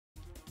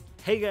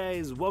Hey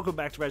guys, welcome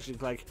back to Ratchet and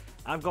Clank.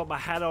 I've got my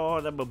hat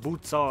on and my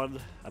boots on.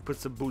 I put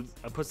some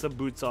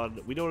boots on.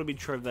 We don't want to be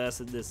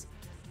traversing this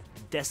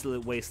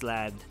desolate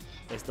wasteland.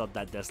 It's not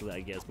that desolate, I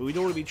guess, but we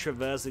don't want to be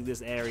traversing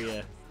this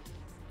area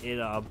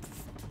in on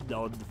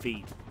the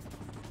feet.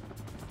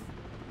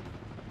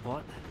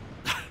 What?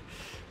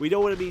 We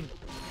don't want to be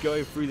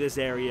going through this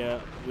area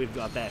with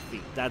our bare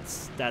feet.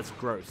 That's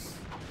gross.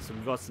 So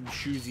we've got some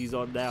shoesies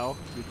on now,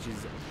 which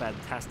is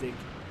fantastic.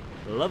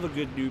 Love a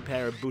good new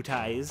pair of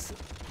booties.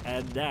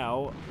 And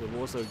now we've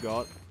also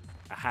got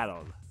a hat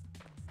on,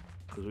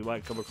 because we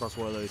might come across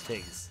one of those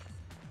things.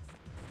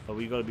 But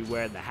we've got to be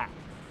wearing the hat.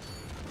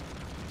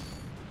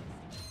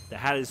 The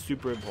hat is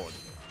super important.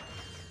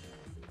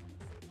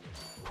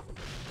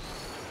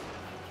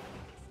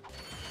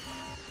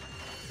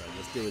 Right,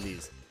 let's deal with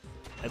these.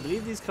 I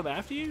believe these come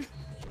after you?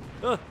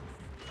 Oh!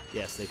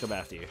 Yes, they come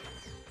after you.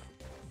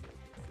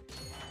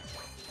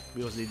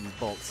 We also need these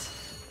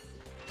bolts.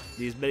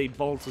 Need as many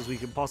bolts as we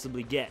can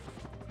possibly get.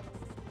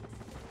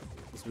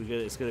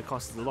 It's gonna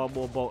cost us a lot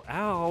more bolt.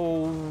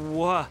 Ow!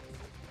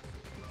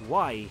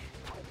 Why?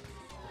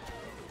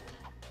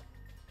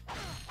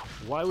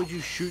 Why would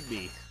you shoot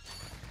me?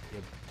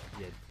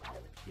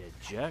 You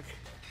jerk.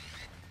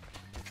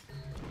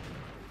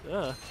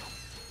 Ugh.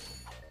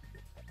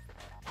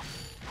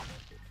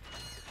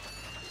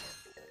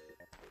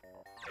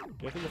 Do you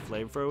reckon the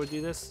flamethrower would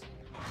do this?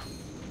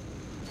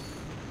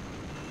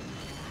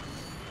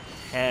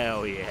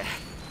 Hell yeah.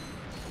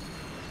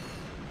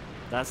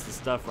 That's the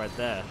stuff right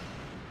there.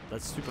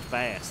 That's super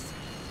fast.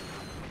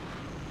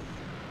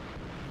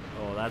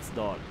 Oh, that's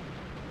not.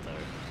 So,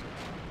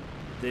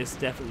 this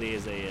definitely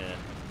is a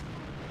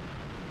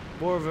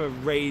more of a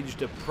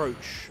ranged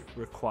approach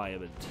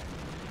requirement.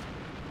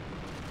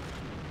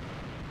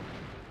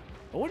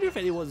 I wonder if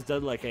anyone's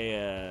done like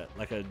a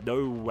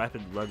no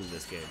weapon run in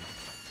this game,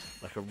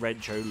 like a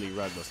wrench only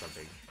run or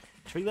something. Do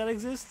you think that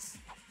exists?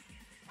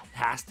 It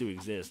has to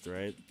exist,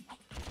 right?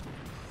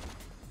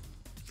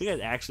 I think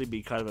I'd actually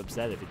be kind of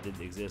upset if it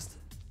didn't exist.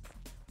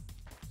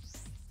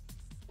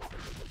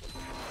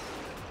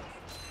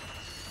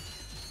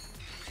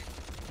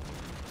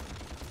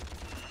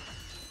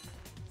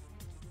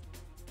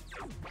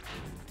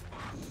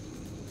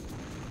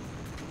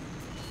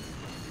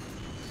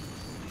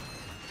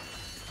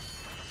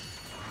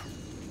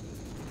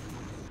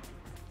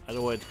 I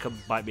don't want it to come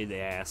bite me in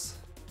the ass.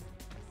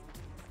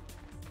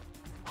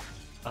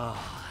 Oh,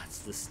 that's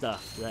the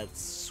stuff.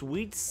 That's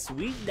sweet,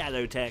 sweet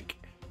nanotech.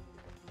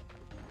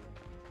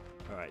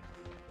 Alright.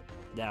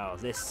 Now,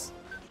 this.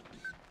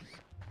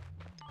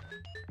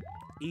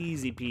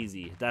 Easy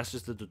peasy. That's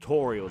just a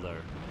tutorial, though.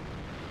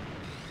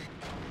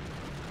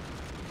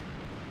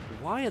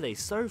 Why are they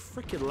so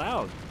freaking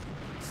loud?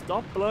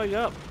 Stop blowing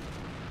up.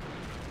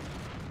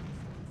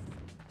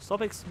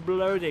 Stop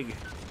exploding.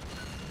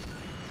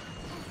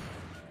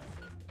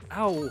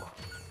 Ow!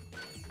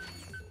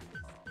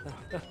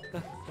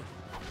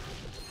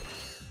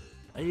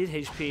 I need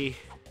HP.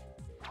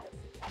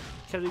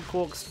 Captain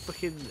Quark's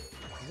freaking.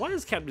 Why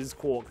does Captain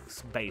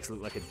Quark's base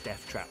look like a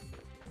death trap?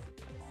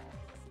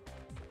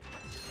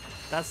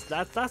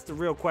 That's the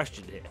real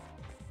question here.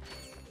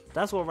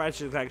 That's what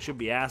Ratchet and Clank should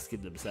be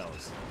asking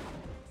themselves.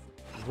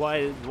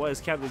 Why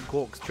is Captain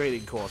Quark's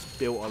training course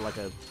built on like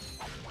a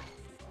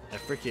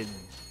freaking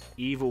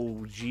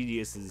evil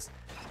genius's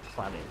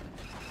planet?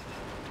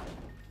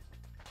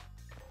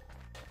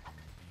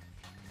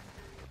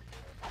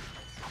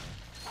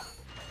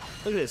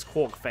 Look at this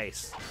Quark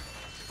face.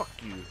 Fuck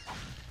you.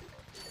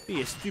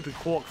 Be a stupid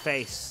Quark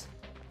face.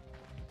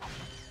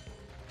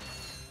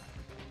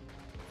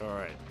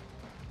 Alright.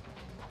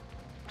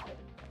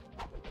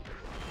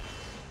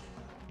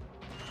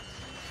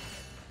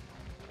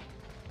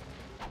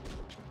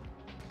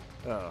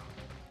 Oh.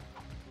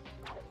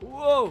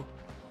 Whoa!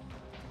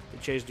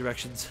 It changed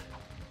directions.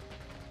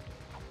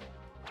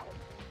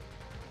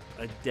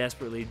 I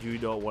desperately do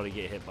not want to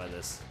get hit by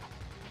this.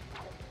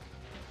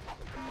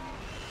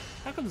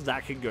 How comes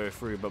that can go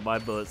through, but my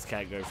bullets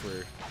can't go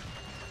through?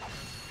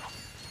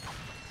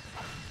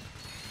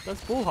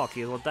 That's bull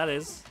hockey is what that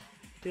is.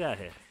 Get out of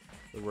here,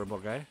 little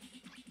robot guy.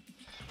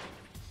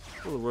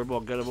 Little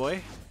robot gunner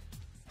boy.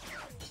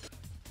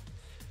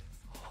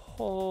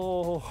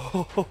 Oh,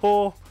 ho, ho,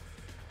 ho.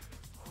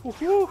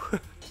 Woo-hoo.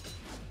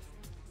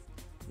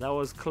 That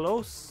was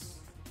close.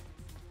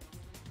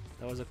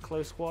 That was a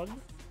close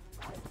one.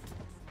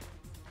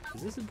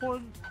 Is this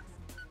important?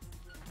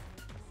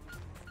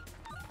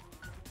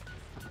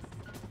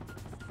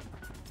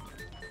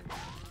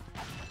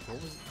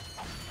 What was it?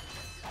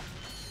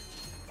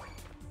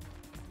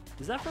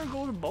 Is that for a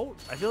golden bolt?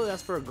 I feel like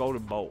that's for a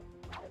golden bolt.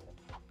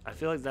 I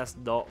feel like that's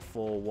not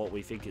for what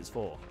we think it's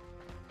for.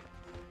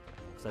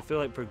 Because I feel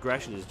like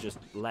progression is just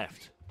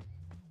left.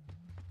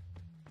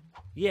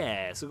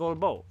 Yeah, it's a golden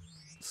bolt.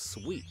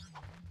 Sweet.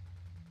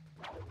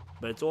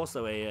 But it's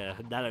also a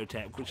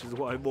nanotech, which is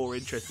what I'm more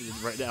interested in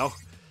right now.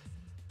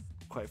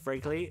 Quite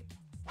frankly.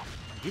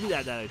 Give me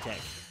that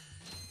nanotech.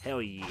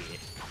 Hell yeah.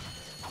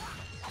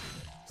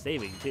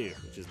 Saving too,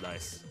 which is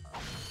nice.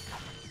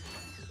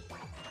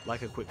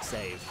 like a quick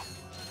save.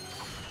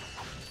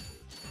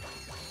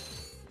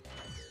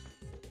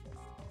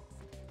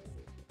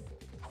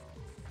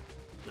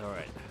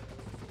 Alright.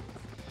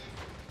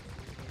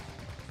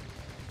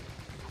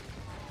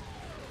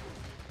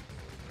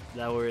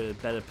 Now we're in a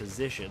better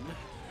position.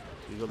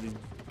 We've got these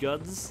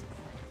guns.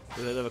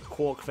 We've got another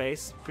Quark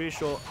face. Pretty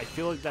sure, I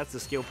feel like that's the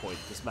skill point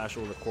to smash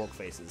all the Quark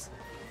faces.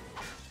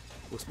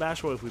 We'll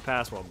smash one if we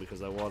pass one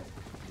because I want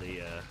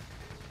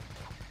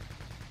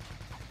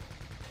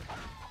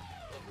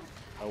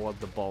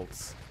the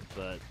bolts,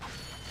 but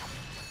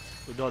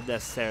we're not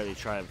necessarily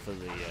trying for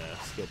the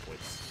skill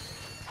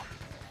points.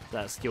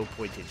 That skill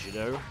pointage, you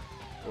know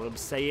what I'm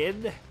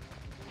saying?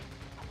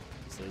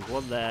 So there's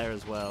one there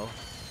as well.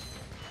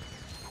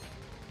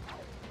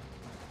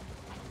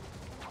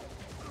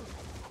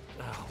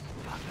 Oh,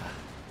 bugger.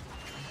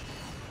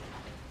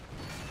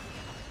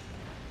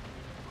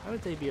 How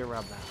would they be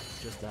around that?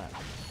 Just that.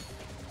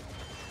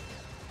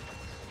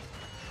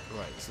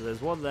 Right, so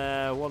there's one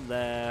there, one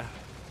there,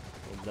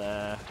 one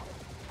there.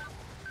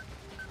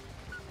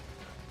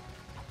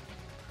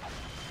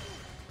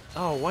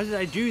 Oh, why did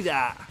I do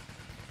that?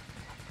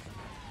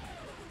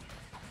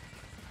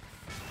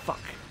 Fuck.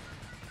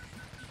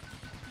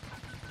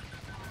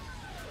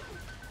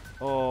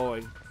 Oh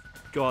my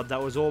god,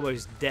 that was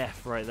almost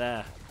death right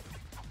there.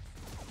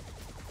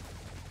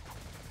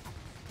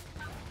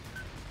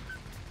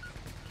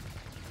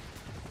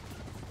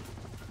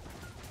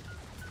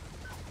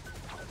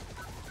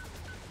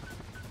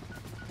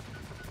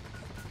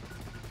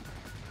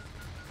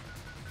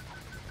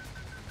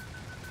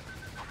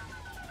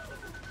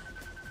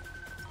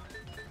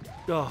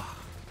 Oh,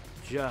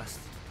 just.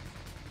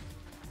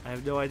 I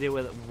have no idea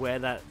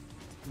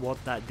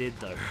what that did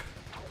though.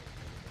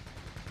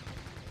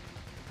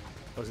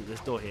 Was it this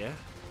door here?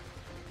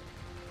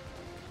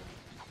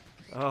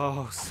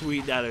 Oh,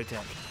 sweet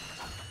nanotech.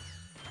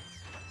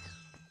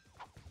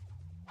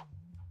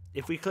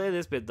 If we clear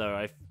this bit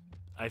though,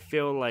 I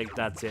feel like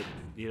that's it,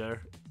 you know?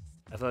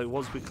 I feel like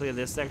once we clear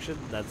this section,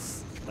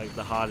 that's like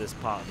the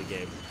hardest part of the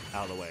game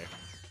out of the way.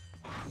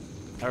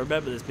 I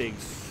remember this being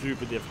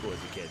super difficult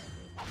as a kid.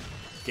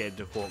 Getting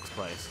to Quark's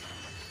place.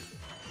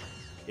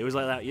 It was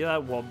like that, you know,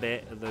 that one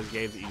bit of those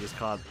games that you just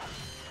can't.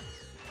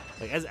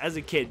 Like as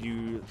a kid,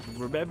 you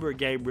remember a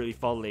game really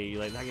fondly. You're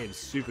like, that game's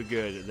super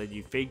good, and then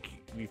you think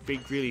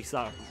really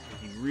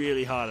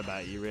hard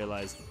about it. You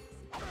realize,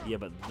 yeah,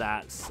 but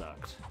that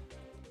sucked.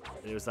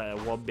 And it was like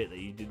that one bit that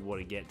you didn't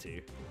want to get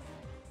to,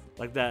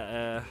 like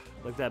that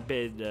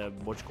bit in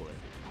what you call it.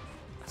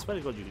 I swear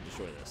to God, you can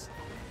destroy this.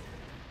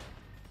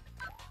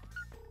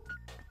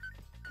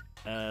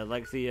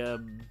 Like the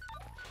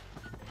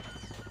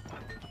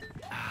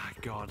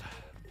God,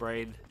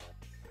 brain,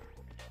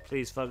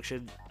 please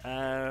function.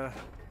 Like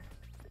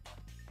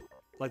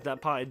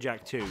that part in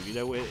Jack 2, you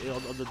know,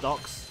 on the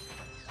docks.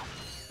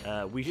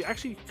 We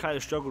actually kind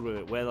of struggled with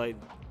it, where like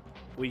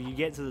when you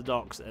get to the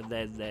docks and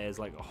then there's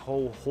like a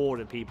whole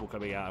horde of people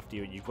coming out after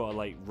you, and you've got to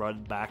like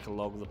run back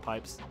along the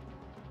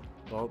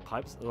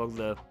along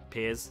the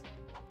piers.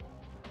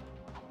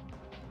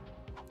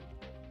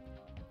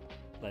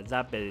 Like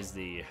that bit is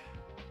the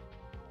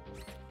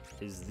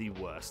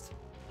worst.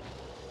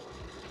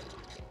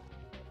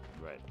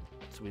 Right,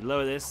 so we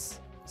lower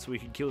this so we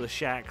can kill the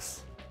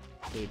shacks.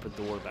 Then we put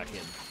the water back in.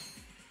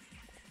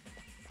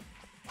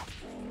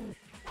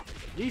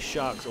 These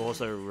sharks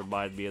also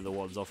remind me of the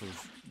ones off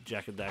of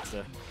Jack and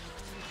Daxter.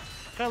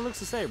 Kind of looks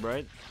the same,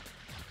 right?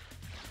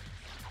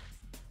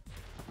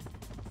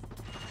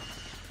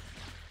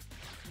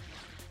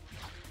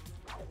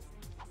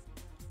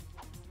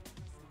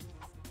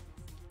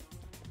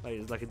 Like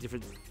it's like a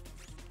different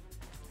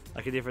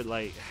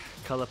like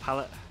color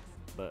palette,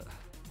 but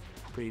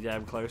pretty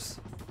damn close.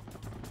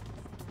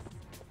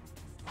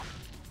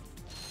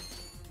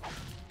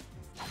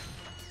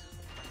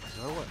 You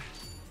know what?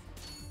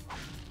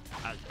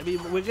 I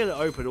mean, we're gonna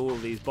open all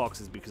of these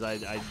boxes because I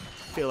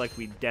feel like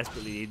we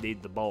desperately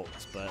need the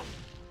bolts, but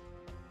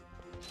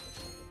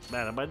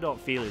man, am I not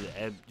feeling it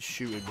and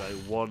shooting like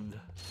one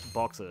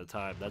box at a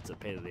time? That's a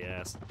pain in the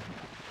ass.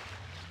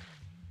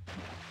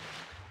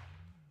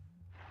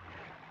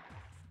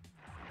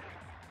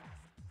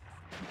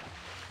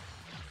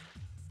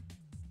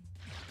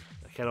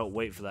 I cannot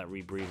wait for that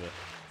rebreather.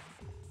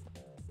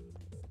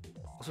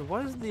 So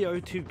why doesn't the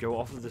O2 go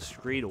off of the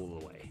screen all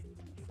the way?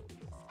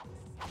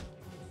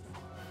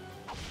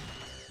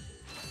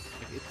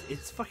 Like,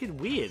 it's fucking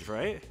weird,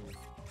 right?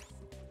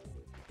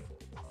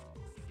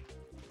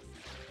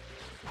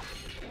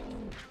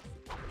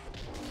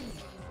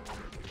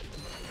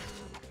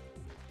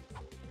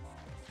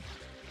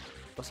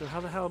 So how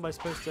the hell am I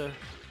supposed to...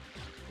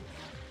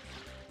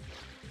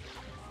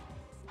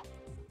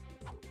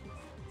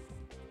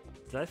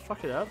 Did I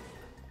fuck it up?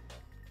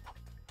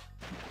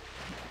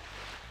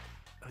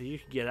 Oh, you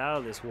can get out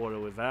of this water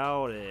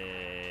without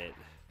it.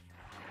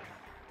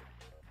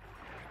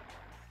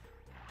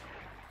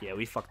 Yeah,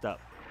 we fucked up.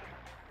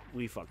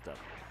 We fucked up.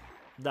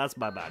 That's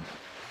my bad.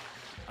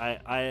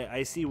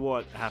 I see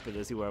what happened.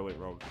 I see where I went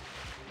wrong.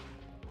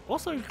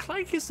 Also,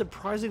 Clank is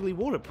surprisingly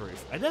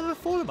waterproof. I never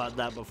thought about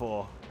that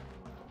before.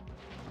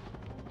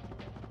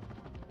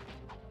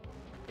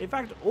 In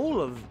fact, all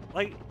of,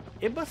 like,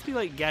 it must be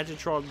like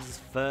Gadgetron's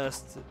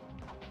first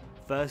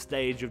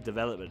stage of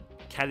development.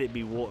 Can it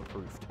be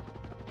waterproofed?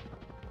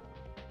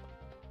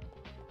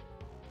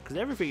 Because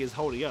everything is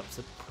holding up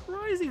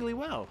surprisingly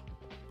well.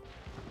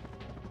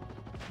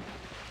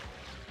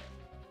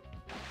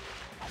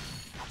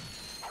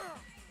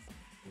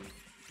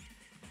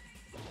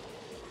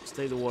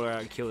 Stay the water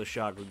out and kill the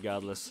shark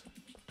regardless.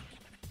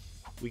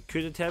 We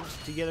could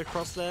attempt to get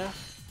across there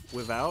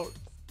without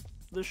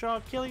the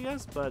shark killing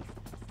us, but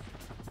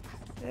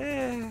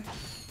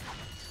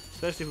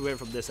especially if we went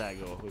from this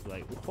angle, we'd be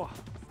like, whoa.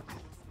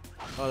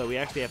 Oh no, we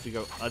actually have to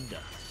go under.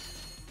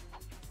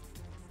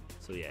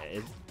 So yeah,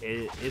 it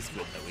is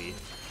good that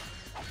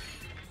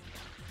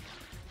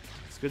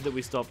it's good that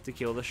we stopped to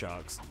kill the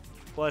sharks.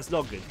 Well, it's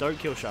not good. Don't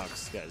kill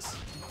sharks, guys.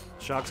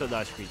 Sharks are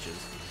nice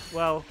creatures.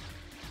 Well,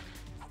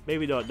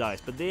 maybe not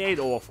nice, but they ain't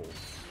awful.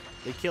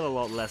 They kill a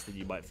lot less than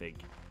you might think.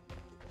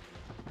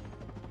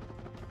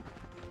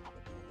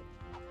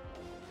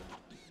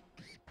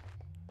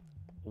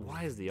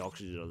 Why is the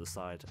oxygen on the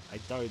side? I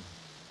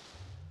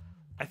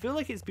feel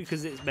like it's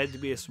because it's meant to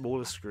be a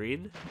smaller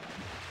screen.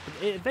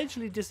 But it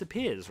eventually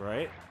disappears,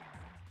 right?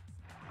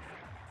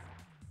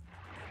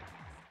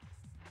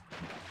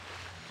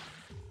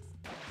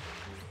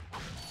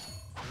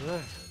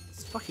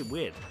 It's fucking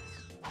weird.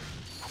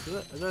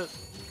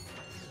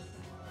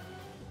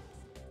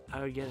 I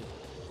don't get it.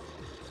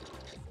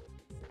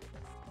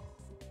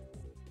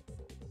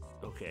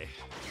 Okay.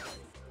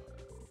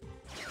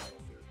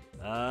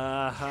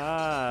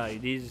 Aha! You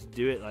need to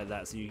do it like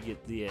that so you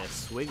get the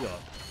swing on.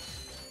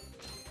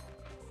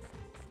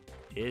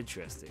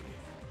 Interesting.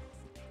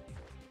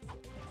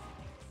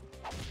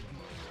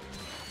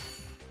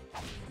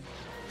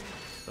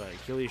 Alright,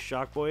 kill these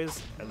shark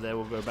boys, and then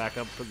we'll go back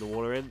up, put the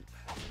water in.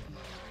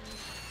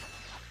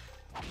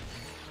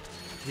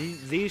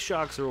 These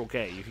sharks are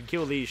okay. You can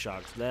kill these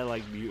sharks. They're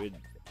like mutant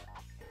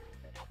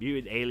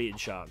alien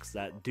sharks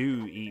that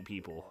do eat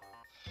people.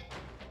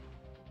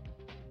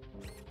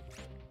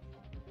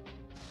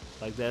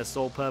 Like, their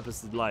sole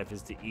purpose in life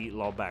is to eat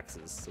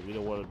Lombaxes, so we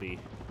don't want to be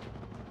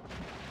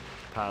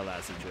part of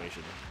that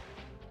situation.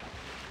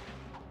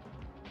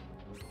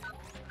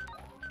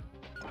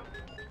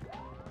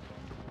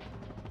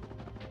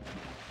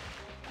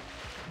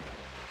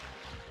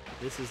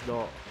 This is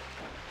not...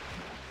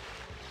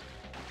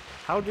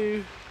 How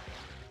do...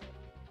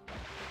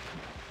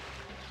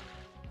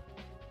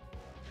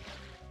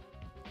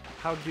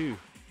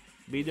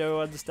 We don't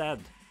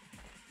understand.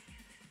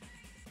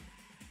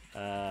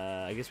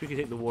 I guess we can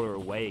take the water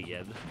away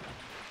again.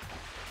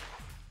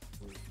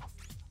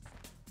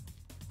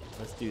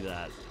 Let's do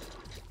that.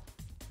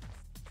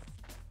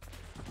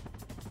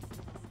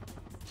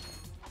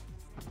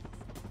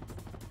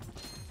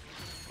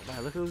 Oh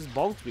man, look at those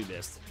bolts we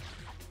missed.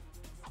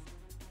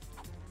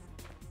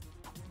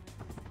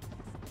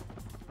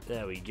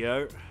 There we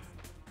go.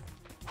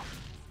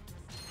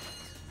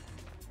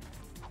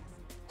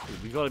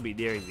 We gotta be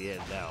nearing the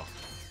end now.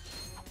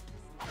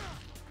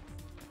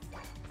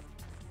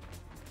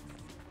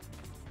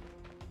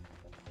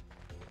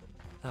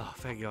 Oh,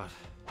 thank God.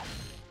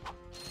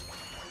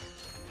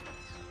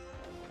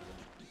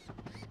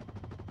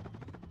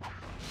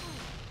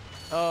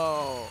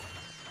 Oh,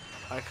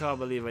 I can't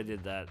believe I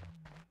did that.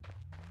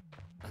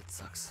 That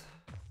sucks.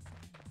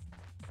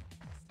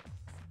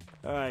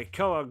 Alright,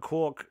 come on,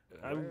 Quark.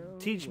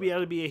 Teach me how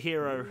to be a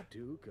hero.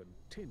 You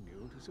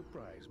continue to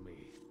surprise me.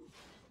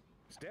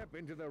 Step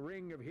into the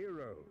ring of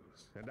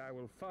heroes, and I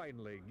will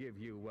finally give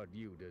you what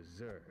you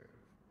deserve.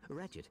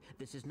 Ratchet,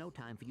 this is no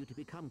time for you to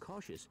become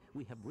cautious.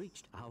 We have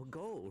reached our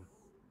goal.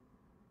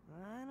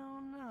 I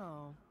don't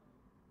know.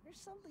 There's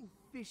something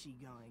fishy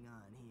going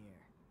on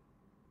here.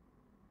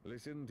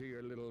 Listen to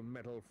your little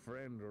metal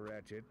friend,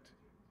 Ratchet.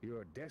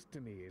 Your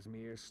destiny is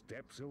mere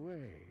steps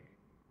away.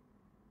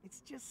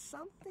 It's just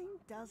something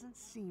doesn't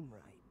seem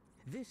right.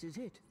 This is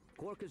it.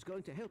 Quark is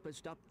going to help us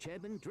stop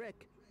Chairman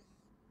Drek.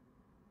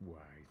 Why,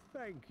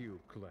 thank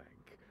you,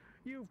 Clank.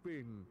 You've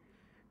been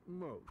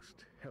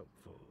most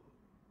helpful.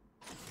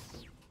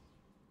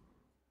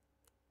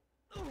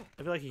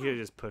 I feel like he could have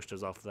just pushed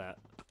us off that.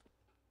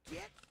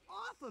 Get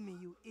off of me,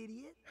 you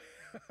idiot!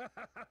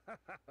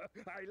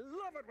 I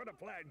love it when a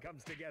plan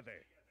comes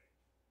together.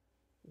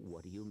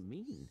 What do you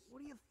mean?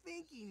 What do you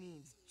think he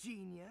means,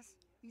 genius?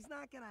 He's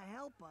not gonna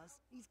help us.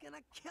 He's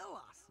gonna kill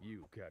us.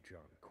 You catch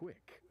on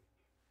quick.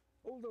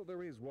 Although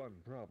there is one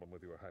problem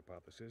with your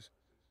hypothesis.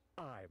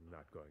 I'm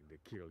not going to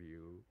kill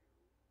you.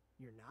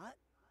 You're not?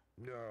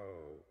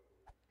 No.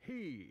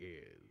 He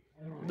is.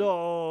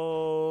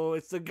 No,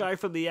 it's the guy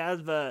from the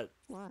advert.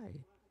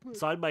 Why?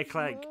 Signed by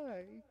Clank.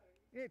 Why?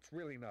 It's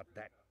really not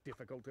that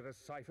difficult to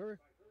decipher.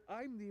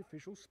 I'm the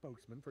official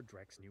spokesman for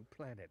Drek's new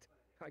planet.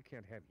 I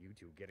can't have you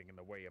two getting in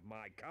the way of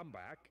my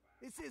comeback.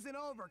 This isn't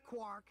over,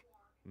 Quark.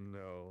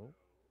 No.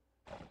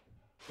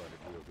 But it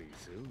will be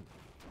soon.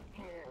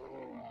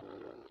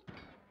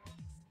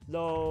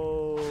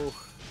 No.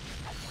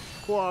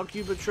 Quark,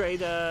 you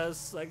betrayed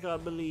us. I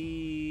can't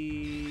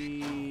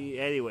believe.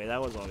 Anyway,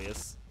 that was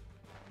obvious.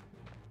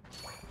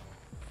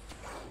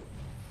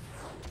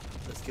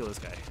 Let's kill this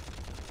guy.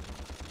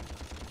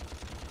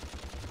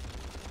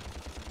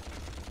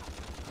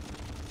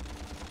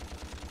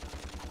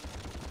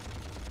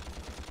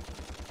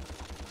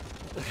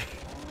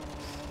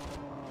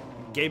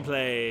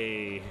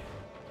 Gameplay.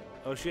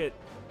 Oh shit.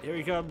 Here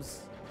he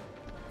comes.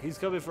 He's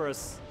coming for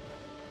us.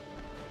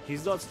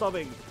 He's not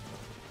stopping.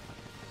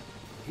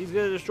 He's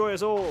gonna destroy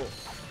us all.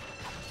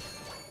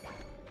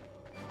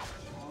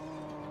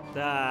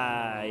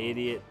 Die,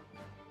 idiot.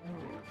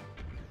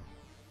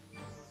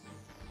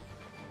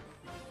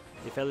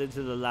 He fell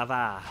into the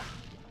lava.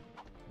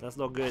 That's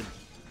not good.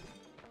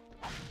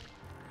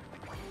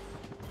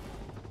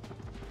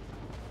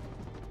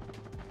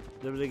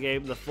 Remember the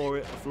game, the floor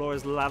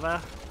is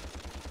lava?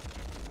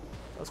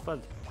 That's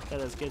fun. Yeah,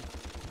 that's good.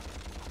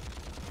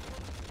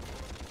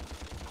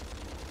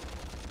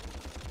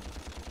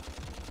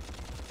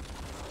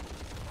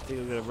 I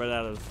think I'm gonna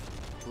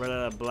run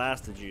out of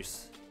blaster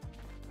juice.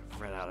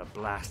 Ran out of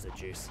blaster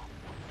juice.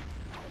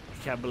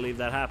 I can't believe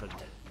that happened.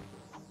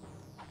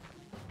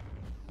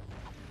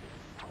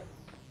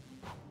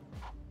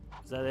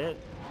 Is that it?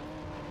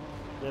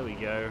 There we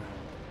go.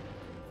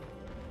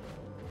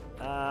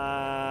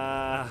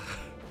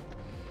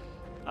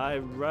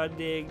 I'm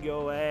running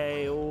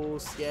away, all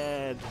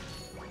scared.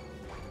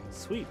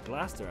 Sweet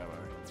blaster ammo.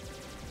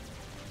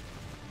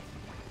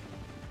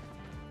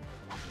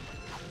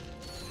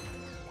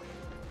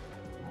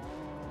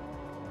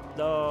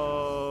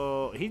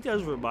 No, he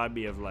does remind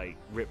me of like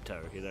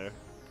Ripto, you know.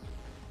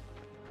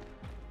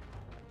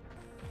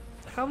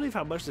 I can't believe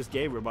how much this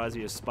game reminds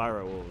me of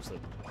Spyro all of a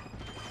sudden.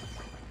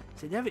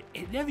 So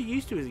it never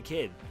used to as a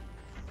kid.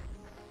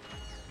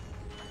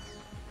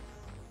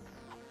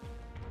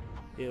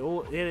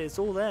 It's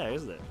all there,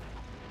 isn't it?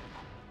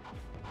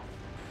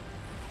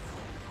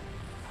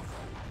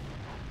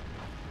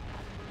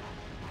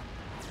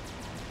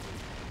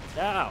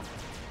 Ow!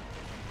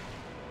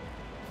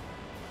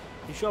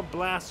 He shot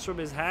blasts from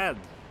his hand.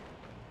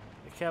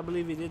 I can't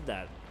believe he did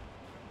that.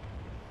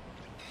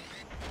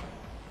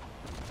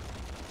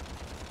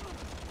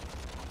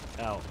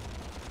 Ow.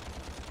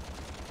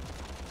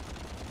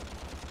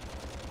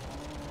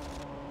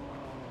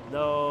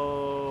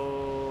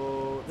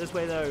 No! This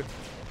way though.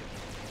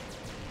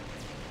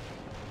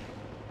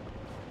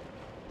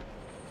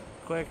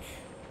 Quick.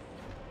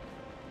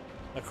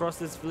 Across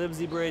this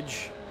flimsy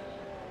bridge.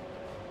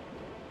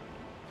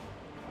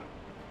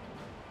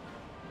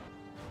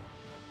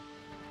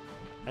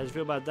 How do you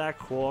feel about that,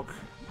 Quark?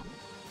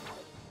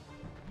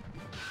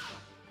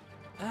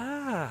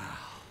 Ah.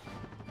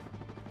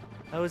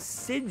 I was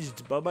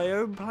singed by my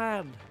own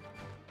plan.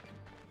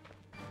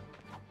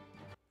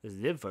 There's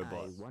an info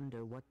bot. I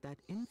wonder what that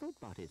info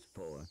bot is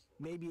for.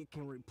 Maybe it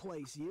can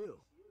replace you.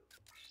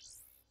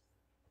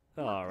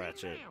 Oh,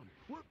 Ratchet.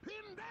 We're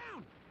pinned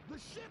down! The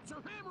ships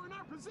are hammering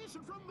our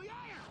position from the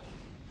air!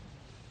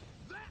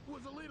 That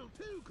was a little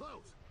too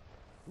close!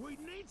 We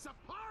need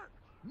support!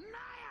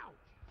 Now!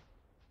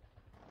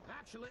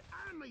 Actually,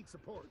 I need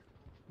support.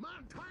 My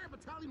entire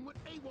battalion went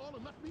AWOL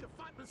and left me to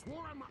fight this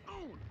war on my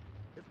own.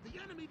 If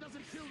the enemy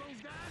doesn't kill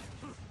those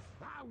guys,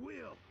 I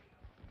will.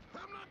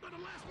 I'm not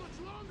gonna last much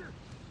longer.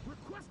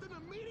 Requesting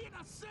immediate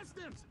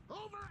assistance.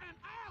 Over and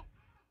out.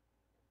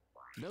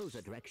 Those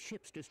are direct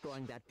ships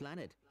destroying that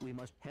planet. We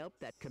must help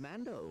that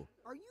commando.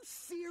 Are you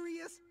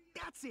serious?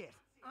 That's it.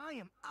 I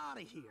am out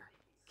of here.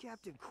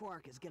 Captain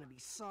Quark is gonna be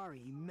sorry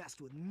he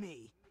messed with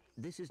me.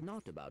 This is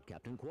not about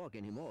Captain Quark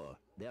anymore.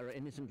 There are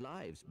innocent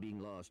lives being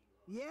lost.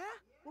 Yeah?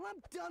 Well,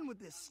 I'm done with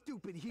this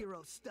stupid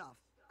hero stuff.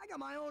 I got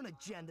my own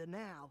agenda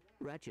now.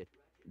 Ratchet,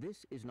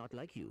 this is not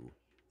like you.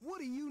 What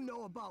do you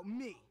know about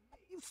me?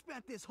 You've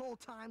spent this whole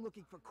time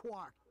looking for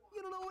Quark.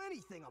 You don't know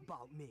anything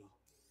about me.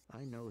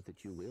 I know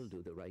that you will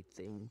do the right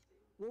thing.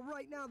 Well,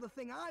 right now the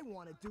thing I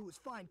want to do is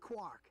find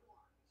Quark.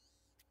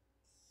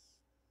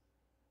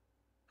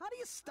 How do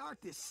you start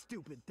this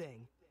stupid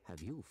thing?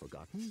 Have you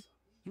forgotten?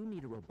 You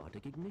need a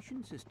robotic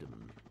ignition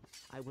system.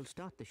 I will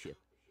start the ship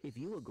if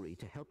you agree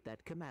to help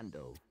that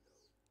commando.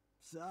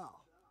 So,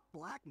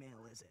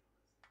 blackmail is it?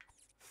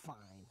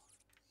 Fine.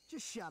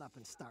 Just shut up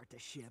and start the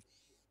ship.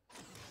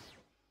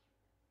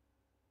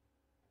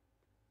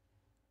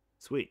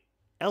 Sweet.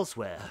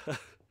 Elsewhere.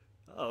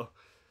 Oh.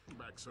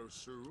 Back so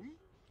soon?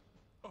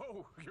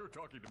 Oh, you're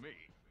talking to me.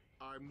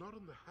 I'm not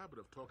in the habit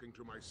of talking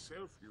to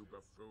myself, you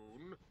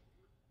buffoon.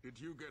 Did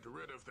you get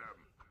rid of them?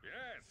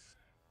 Yes.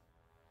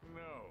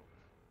 No.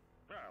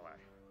 Well,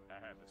 I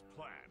had this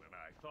plan, and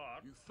I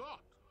thought... You thought?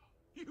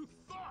 You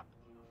thought?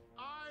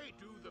 I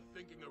do the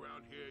thinking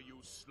around here, you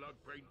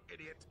slug-brained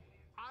idiot.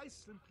 I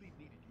simply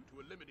needed you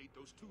to eliminate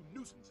those two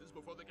nuisances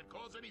before they could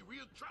cause any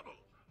real trouble.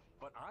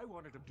 But I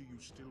wanted to... Do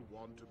you still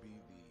want to be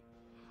the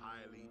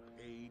highly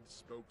paid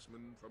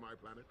spokesman for my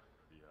planet?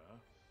 Yeah?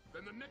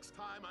 Then the next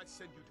time I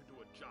send you to do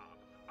a job,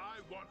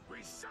 I want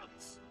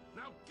results!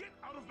 Now get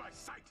out of my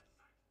sight!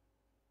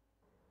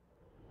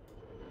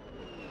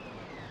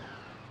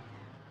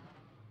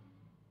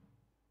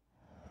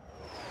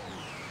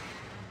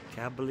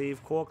 Can't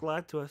believe Quark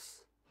lied to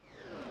us.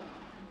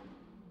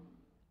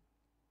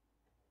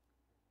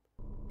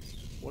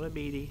 What a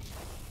meaty.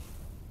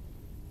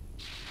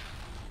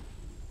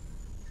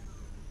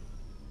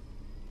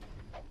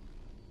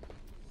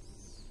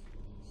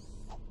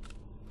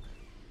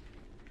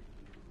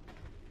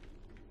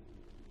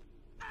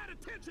 Add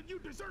attention, you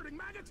deserting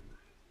maggots!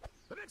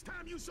 The next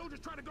time you soldiers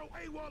try to go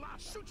AWOL, I'll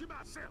shoot you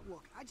myself.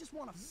 Look, I just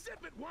want to... Zip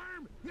it,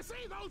 worm! You see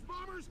those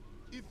bombers?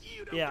 If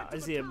you don't Yeah, get to I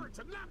the see 'em. turrets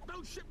and knock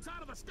those ships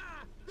out of the sky,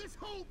 this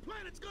whole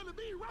planet's gonna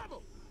be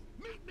rubble!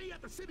 Meet me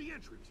at the city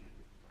entrance.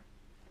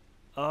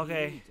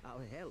 Okay. Need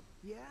our help.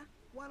 Yeah?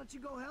 Why don't you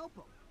go help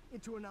him?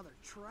 Into another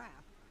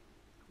trap?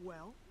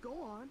 Well,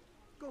 go on.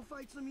 Go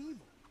fight some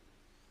evil.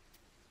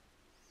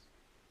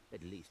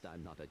 At least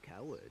I'm not a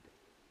coward.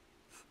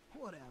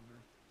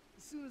 Whatever.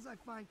 As soon as I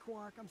find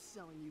Quark, I'm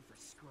selling you for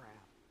scrap.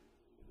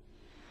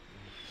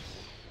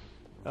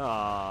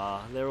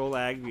 Ah, they're all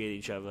angry at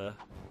each other.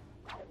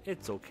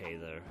 It's okay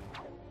though.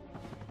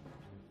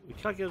 We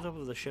can't get on top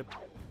of the ship.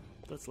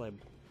 That's lame.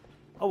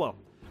 Oh well.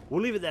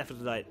 We'll leave it there for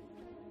tonight.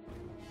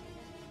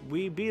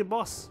 We beat a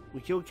boss.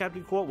 We killed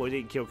Captain Quark. Well, we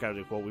didn't kill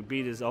Captain Quark. We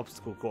beat his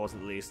obstacle course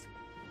at least.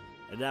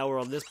 And now we're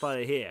on this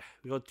planet here.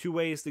 We got 2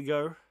 ways to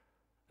go.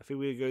 I think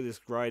we're gonna go this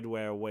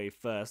grindware way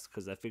first,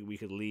 because I think we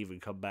could leave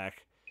and come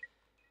back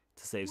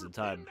to save some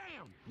time.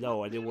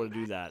 No, I didn't want to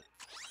do that.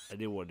 I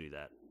didn't want to do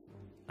that.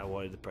 I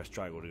wanted to press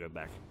triangle to go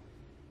back.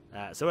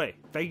 So anyway,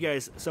 thank you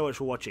guys so much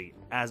for watching.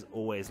 As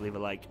always, leave a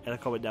like and a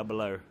comment down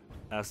below.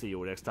 I'll see you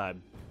all next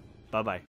time. Bye bye.